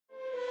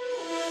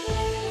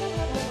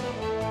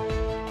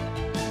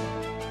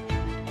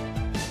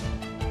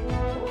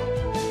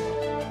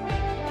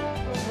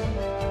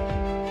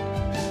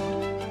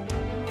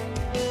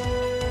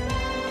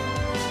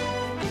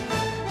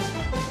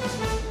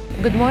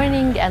Good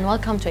morning and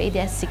welcome to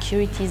ADS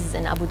Securities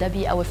in Abu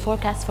Dhabi. Our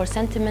forecast for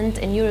sentiment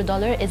in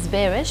Eurodollar is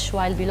bearish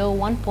while below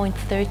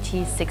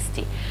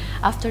 1.3060.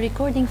 After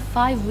recording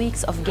 5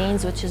 weeks of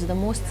gains, which is the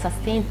most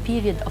sustained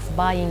period of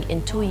buying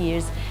in 2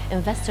 years,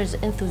 investors'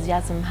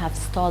 enthusiasm have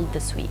stalled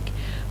this week.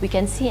 We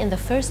can see in the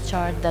first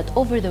chart that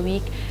over the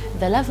week,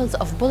 the levels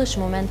of bullish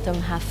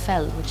momentum have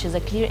fell, which is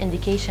a clear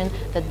indication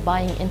that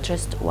buying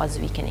interest was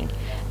weakening.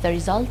 The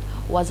result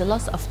was a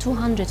loss of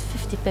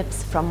 250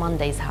 pips from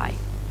Monday's high.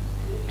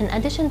 In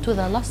addition to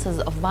the losses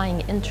of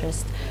buying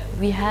interest,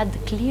 we had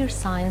clear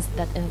signs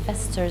that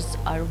investors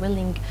are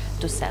willing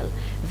to sell.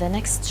 The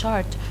next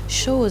chart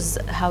shows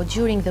how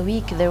during the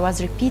week there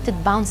was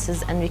repeated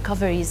bounces and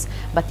recoveries,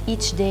 but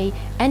each day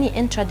any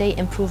intraday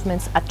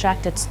improvements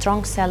attracted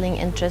strong selling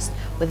interest,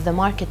 with the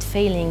market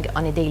failing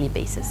on a daily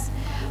basis.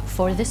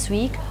 For this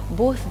week,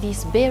 both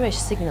these bearish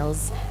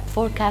signals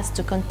forecast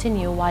to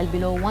continue while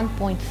below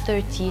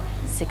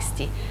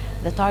 1.3060.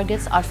 The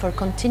targets are for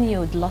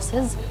continued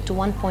losses to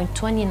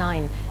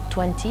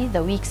 1.2920,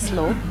 the week's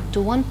low, to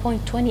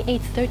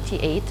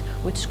 1.2838,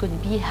 which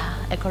could be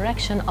a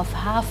correction of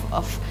half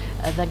of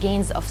the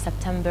gains of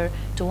September,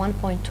 to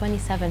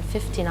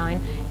 1.2759,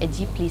 a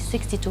deeply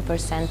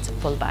 62%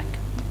 pullback.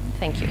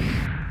 Thank you.